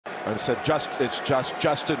I said it's just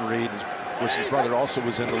Justin Reed. Of course, his brother also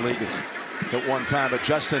was in the league at one time, but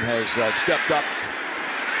Justin has stepped up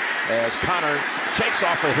as Connor shakes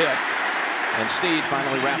off a hit, and Snead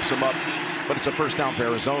finally wraps him up, but it's a first down for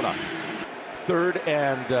Arizona. Third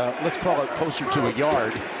and let's call it closer to a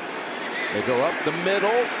yard. They go up the middle,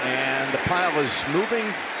 and the pile is moving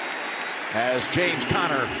as James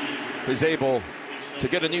Conner is able to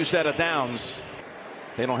get a new set of downs.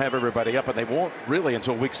 They don't have everybody up, and they won't really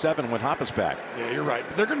until week 7 when Hop is back. Yeah, you're right.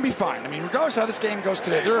 But they're going to be fine. I mean, regardless of how this game goes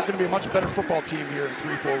today, they're going to be a much better football team here in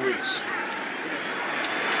 3-4 weeks.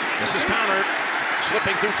 This is Conner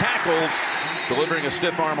slipping through tackles, delivering a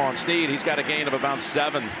stiff arm on Snead. He's got a gain of about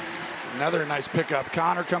 7. Another nice pickup.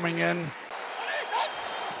 Conner coming in.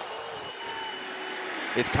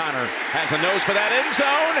 It's Conner, has a nose for that end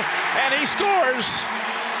zone, and he scores.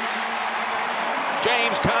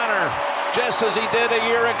 James Conner, just as he did a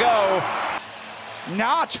year ago.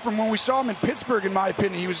 Notch from when we saw him in Pittsburgh, in my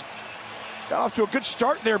opinion. He got off to a good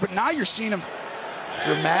start there, but now you're seeing him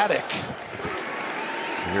dramatic.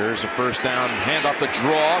 Here's a first down, hand off the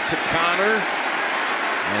draw to Conner,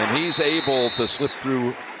 and he's able to slip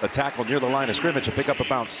through a tackle near the line of scrimmage and pick up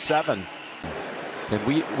about 7. And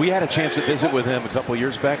we had a chance to visit with him a couple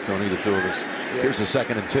years back, Tony, the two of us. Yes. Here's the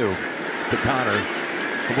 2nd and 2 to Conner.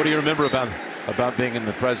 And what do you remember about being in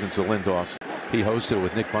the presence of Lindos? He hosted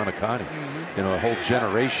with Nick Bonicani. You know, a whole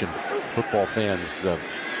generation of football fans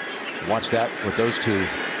watched that with those two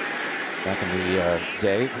back in the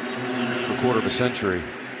day for a quarter of a century.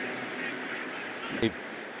 They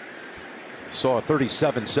saw a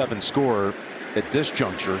 37-7 score at this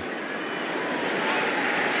juncture.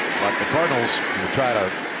 But the Cardinals will try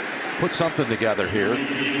to put something together here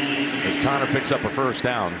as Conner picks up a first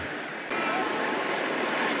down.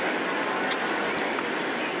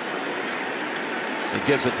 He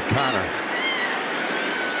gives it to Conner.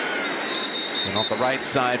 And off the right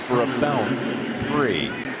side for about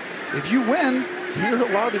 3. If you win, you're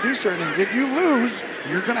allowed to do certain things. If you lose,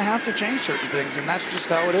 you're going to have to change certain things, and that's just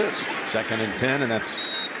how it is. 2nd and 10, and that's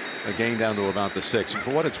a gain down to about the 6. And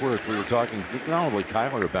for what it's worth, we were talking not only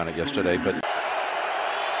Kyler about it yesterday, but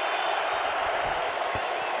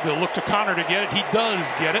they'll look to Conner to get it. He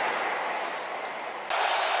does get it.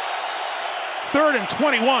 3rd and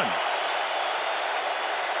 21.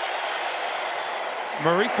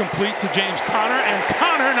 Murray complete to James Conner, and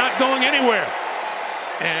Conner not going anywhere.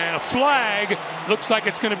 And a flag. Looks like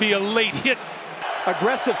it's going to be a late hit.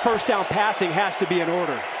 Aggressive first down passing has to be in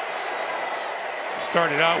order.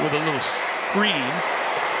 Started out with a little screen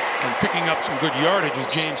and picking up some good yardage is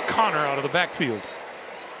James Conner out of the backfield.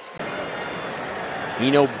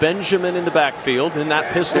 Eno Benjamin in the backfield in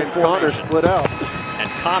that pistol formation. Conner split out. And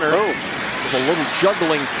Conner with a little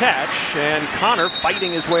juggling catch, and Conner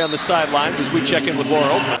fighting his way on the sidelines as we check in with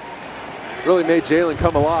Laura Oakman. Really made Jalen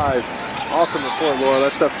come alive. Awesome report, Laura.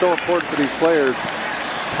 That stuff's so important for these players.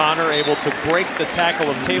 Conner able to break the tackle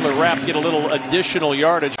of Taylor Rapp, get a little additional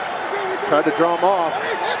yardage. Tried to draw him off.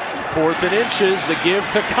 4th and inches, the give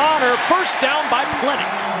to Conner. First down by plenty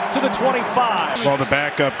to the 25. Well, the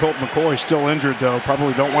backup, Colt McCoy, still injured, though.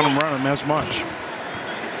 Probably don't want him running as much.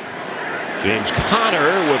 James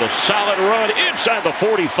Conner with a solid run inside the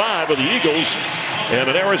 45 of the Eagles. And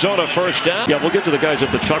an Arizona first down. Yeah, we'll get to the guys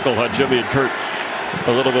at the Chuckle Hut, Jimmy and Kurt,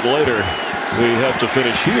 a little bit later. We have to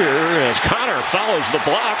finish here as Conner follows the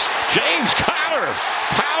blocks. James Conner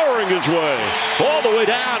powering his way all the way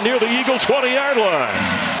down near the Eagle 20-yard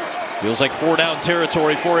line. Feels like 4-down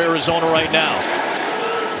territory for Arizona right now.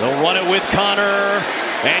 They'll run it with Conner,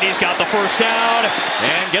 and he's got the first down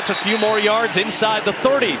and gets a few more yards inside the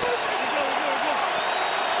 30.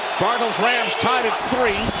 Cardinals-Rams tied at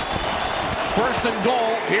 3. 1st and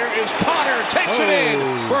goal. Here is Conner. Takes it in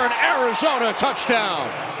for an Arizona touchdown.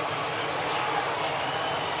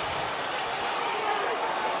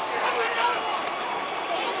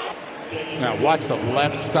 Now watch the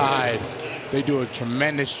left side. They do a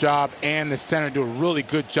tremendous job, and the center do a really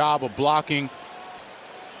good job of blocking.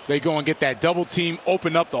 They go and get that double team,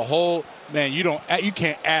 open up the hole. Man, you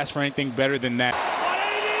can't ask for anything better than that.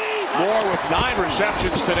 Moore with 9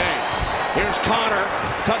 receptions today. Here's Conner,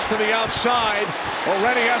 touch to the outside.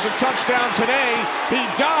 Already has a touchdown today. He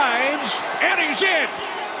dives, and he's in.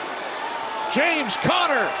 James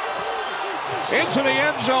Conner into the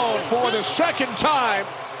end zone for the 2nd time.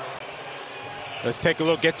 Let's take a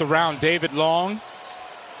look. Gets around David Long.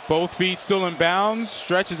 Both feet still in bounds.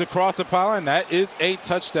 Stretches across the pylon. That is a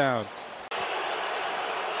touchdown.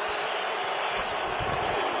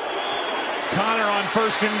 Conner on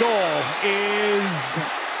 1st and goal is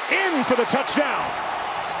in for the touchdown.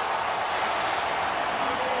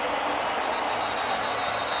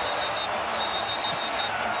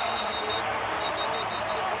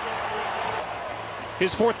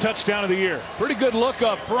 His 4th touchdown of the year. Pretty good look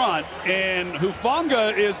up front, and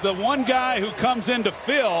Hufanga is the one guy who comes in to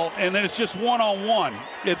fill, and then it's just one-on-one.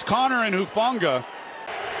 It's Connor and Hufanga.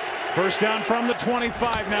 First down from the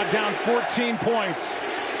 25, now down 14 points.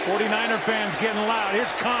 49er fans getting loud.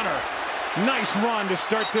 Here's Connor. Nice run to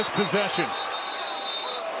start this possession.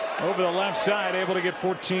 Over the left side, able to get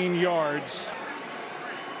 14 yards.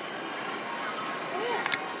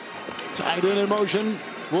 Tight end in motion.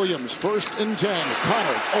 Williams, 1st and 10.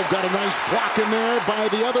 Connor, got a nice block in there by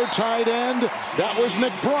the other tight end. That was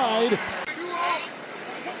McBride.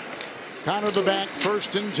 Connor the back,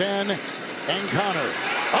 1st and 10. And Connor.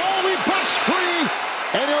 He busts free.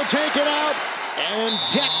 And he'll take it out. And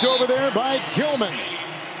decked over there by Gilman.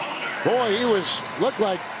 Boy, he looked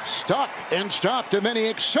like stuck and stopped. And then he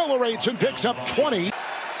accelerates and picks up 20.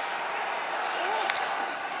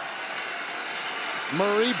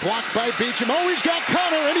 Murray blocked by Beecham. He's got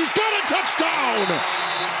Connor, and he's got a touchdown!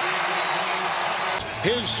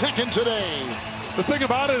 His 2nd today. The thing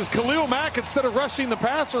about it is Khalil Mack, instead of rushing the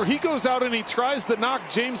passer, he goes out and he tries to knock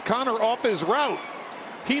James Conner off his route.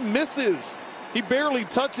 He misses. He barely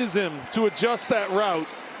touches him to adjust that route.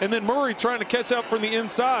 And then Murray trying to catch up from the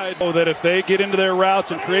inside. That if they get into their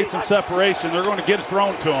routes and create some separation, they're going to get it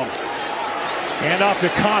thrown to them. Hand off to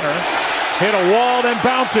Connor. Hit a wall, then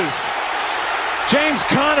bounces. James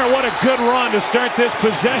Conner, what a good run to start this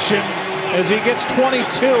possession as he gets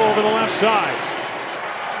 22 over the left side.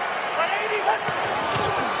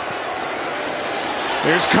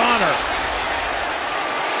 Here's Connor.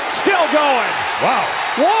 Still going. Wow.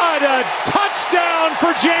 What a touchdown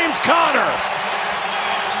for James Conner.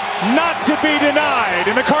 Not to be denied,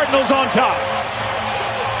 and the Cardinals on top.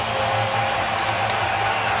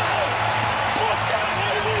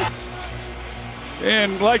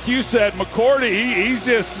 And like you said, McCourty, he's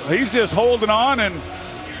just holding on, and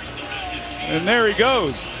there he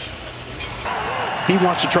goes. He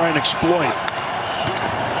wants to try and exploit.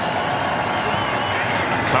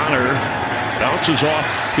 Connor bounces off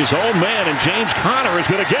his own man, and James Conner is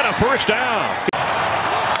going to get a 1st down.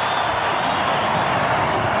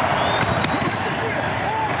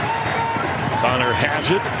 Connor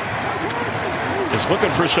has it. Is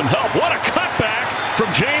looking for some help. What a cutback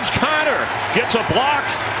from James Conner. Gets a block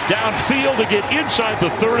downfield to get inside the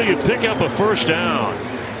 30 and pick up a 1st down.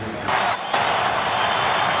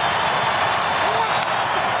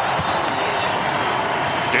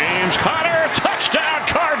 James Conner, touchdown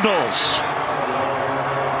Cardinals.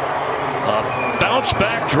 A bounce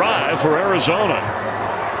back drive for Arizona.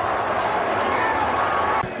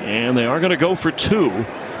 And they are going to go for 2.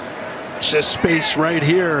 It's this space right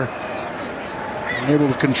here. Able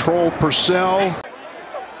to control Purcell.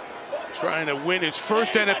 Trying to win his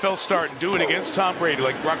first NFL start and do it against Tom Brady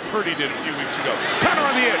like Brock Purdy did a few weeks ago. Connor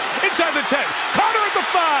on the edge, inside the 10. Connor at the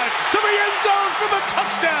 5, to the end zone for the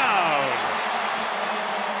touchdown.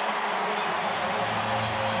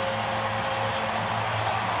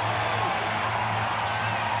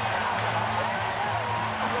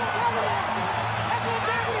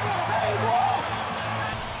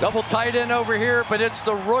 Double tight end over here, but it's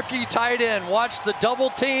the rookie tight end. Watch the double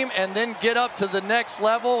team and then get up to the next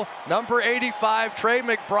level. Number 85, Trey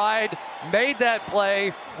McBride, made that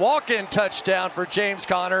play. Walk-in touchdown for James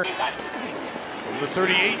Conner. From the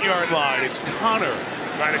 38-yard line, it's Connor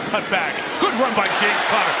trying to cut back. Good run by James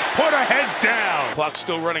Conner. Put a head down. Clock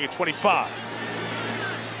still running at 25.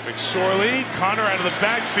 McSorley, Connor out of the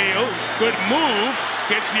backfield. Good move.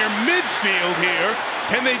 Gets near midfield here.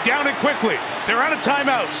 Can they down it quickly? They're out of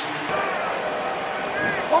timeouts.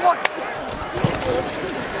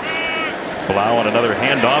 Blau on another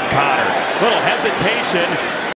handoff. Connor. Little hesitation.